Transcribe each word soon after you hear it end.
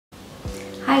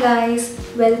Hi guys,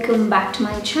 welcome back to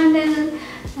my channel,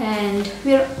 and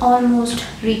we're almost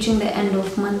reaching the end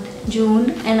of month June,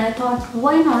 and I thought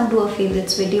why not do a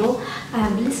favorites video. I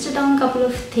have listed down a couple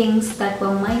of things that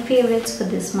were my favorites for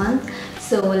this month,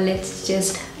 so let's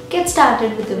just get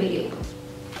started with the video.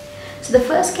 So the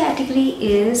first category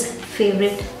is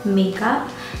favorite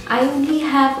makeup. I only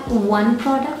have one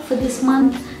product for this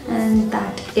month, and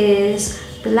that is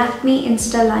the Lakme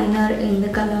Insta Liner in the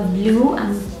color blue.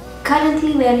 I'm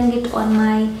currently wearing it on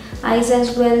my eyes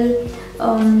as well.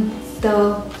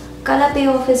 The color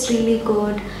payoff is really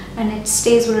good and it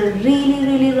stays for a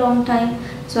really long time.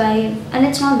 And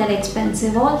it's not that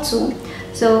expensive also.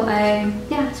 So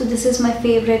this is my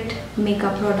favorite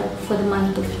makeup product for the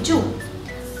month of June.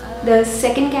 The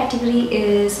second category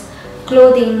is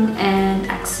clothing and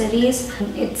accessories.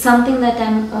 It's something that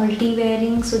I'm already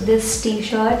wearing. So this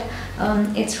t-shirt,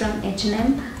 it's from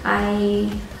H&M.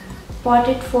 I bought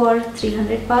it for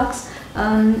 300 bucks.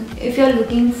 If you're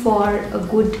looking for a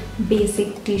good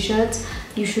basic t-shirts,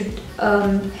 you should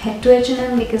head to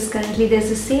H&M because currently there's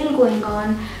a sale going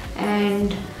on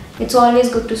and it's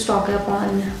always good to stock up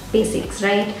on basics,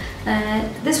 right?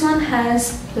 This one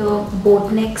has the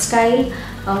boat neck style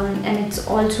and it's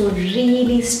also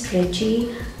really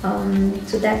stretchy,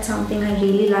 so that's something I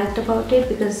really liked about it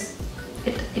because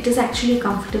it is actually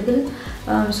comfortable.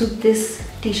 So this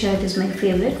t-shirt is my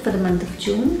favorite for the month of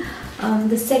June.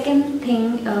 The second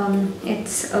thing,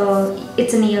 it's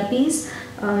an earpiece.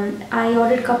 I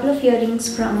ordered a couple of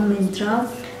earrings from Myntra,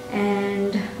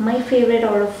 and my favorite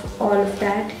out of all of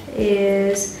that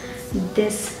is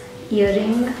this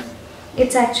earring.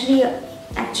 It's actually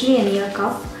an ear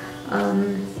cuff.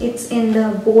 It's in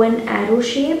the bow and arrow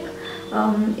shape.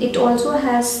 It also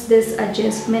has this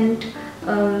adjustment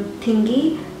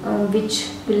thingy which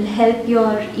will help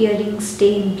your earrings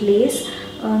stay in place,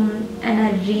 and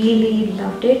I really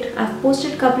loved it. I've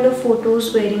posted a couple of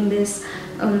photos wearing this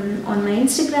on my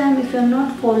Instagram. If you're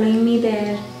not following me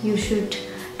there, you should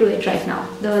do it right now.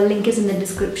 The link is in the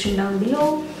description down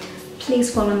below.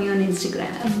 Please follow me on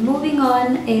Instagram. Moving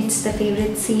on, it's the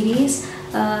favorite series.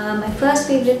 My first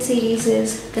favorite series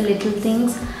is The Little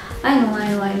Things. I know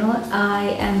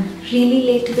I am really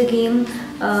late to the game,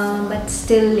 but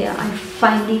still, yeah, I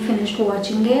finally finished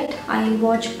watching it. I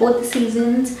watched both the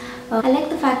seasons. I like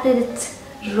the fact that it's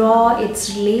raw,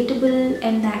 it's relatable,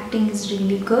 and the acting is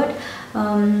really good.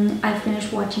 I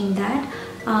finished watching that.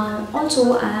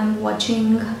 Also, I am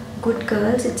watching Good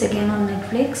Girls. It's again on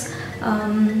Netflix.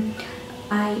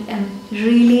 I am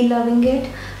really loving it.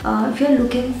 If you're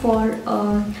looking for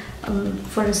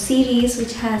a series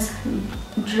which has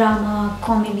drama,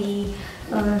 comedy,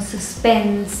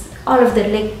 suspense, all of that,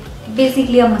 like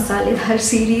basically a masaledar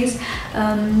series,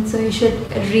 so you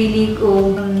should really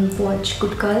go watch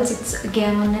Good Girls. It's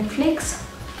again on Netflix.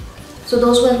 So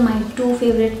those were my two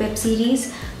favorite web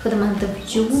series for the month of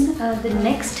June. The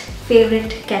next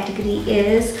favorite category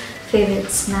is favorite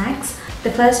snacks.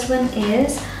 The first one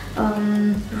is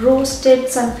roasted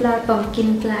sunflower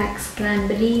pumpkin flax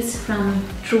cranberries from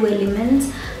True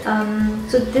Elements.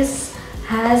 So this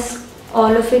has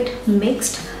all of it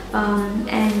mixed,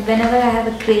 and whenever I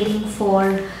have a craving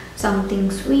for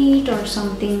something sweet or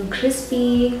something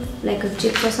crispy like a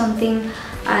chip or something,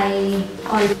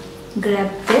 I'll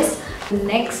grab this. The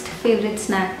next favorite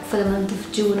snack for the month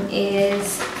of June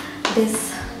is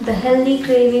the healthy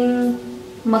craving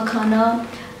makhana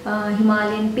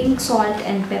Himalayan pink salt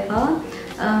and pepper.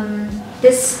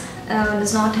 This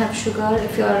does not have sugar.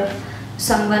 If you're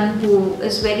someone who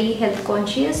is very health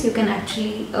conscious, you can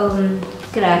actually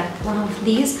grab one of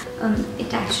these.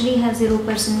 It actually has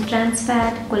 0% trans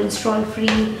fat, cholesterol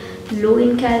free, low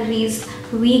in calories,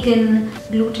 vegan,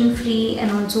 gluten free,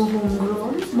 and also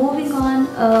homegrown. Moving on,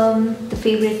 the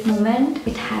favorite moment,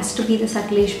 it has to be the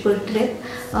Sakleshpur trip.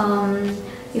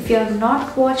 If you have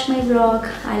not watched my vlog,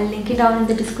 I'll link it down in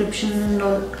the description, and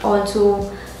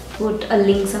also put a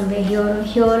link somewhere here or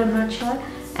here, I'm not sure.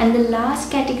 And the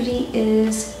last category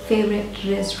is favorite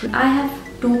restaurant. I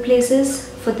have two places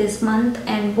for this month,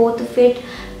 and both of it,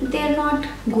 they're not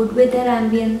good with their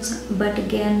ambience, but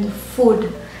again, the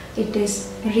food, it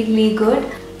is really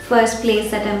good. First place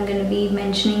that I'm going to be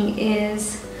mentioning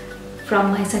is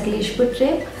from my Sakleshpur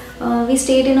trip. We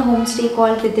stayed in a homestay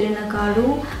called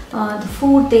Pidirinakadu. The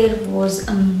food there was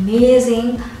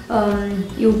amazing.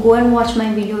 You go and watch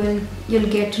my video and you'll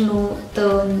get to know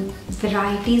the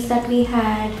varieties that we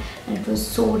had, and it was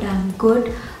so damn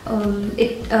good.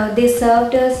 They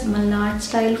served us Malnad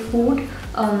style food,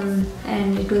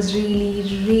 and it was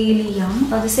really yum.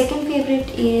 The second favorite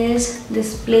is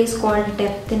this place called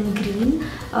Depth and Green.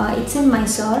 It's in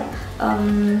Mysore.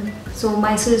 So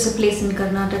Mysore is a place in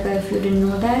Karnataka, if you didn't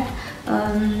know that.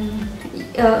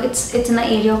 It's in an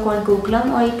area called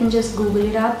Gokulam, or you can just Google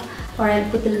it up, or I'll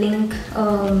put the link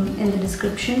in the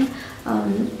description.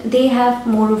 They have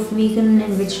more of vegan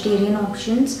and vegetarian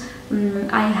options.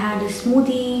 I had a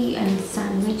smoothie and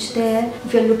sandwich there.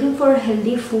 If you're looking for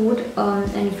healthy food,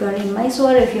 and if you're in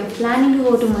Mysore, if you're planning to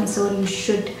go to Mysore, you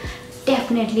should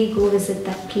definitely go visit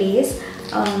that place.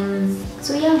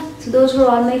 So yeah, so those were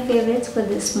all my favorites for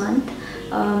this month.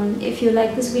 If you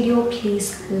like this video,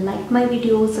 please like my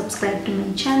video, subscribe to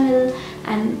my channel,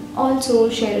 and also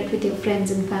share it with your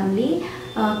friends and family.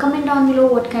 Comment down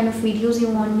below what kind of videos you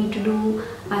want me to do.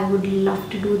 I would love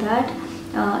to do that.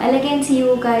 I'll again see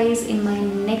you guys in my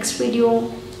next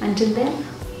video. Until then,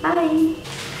 bye.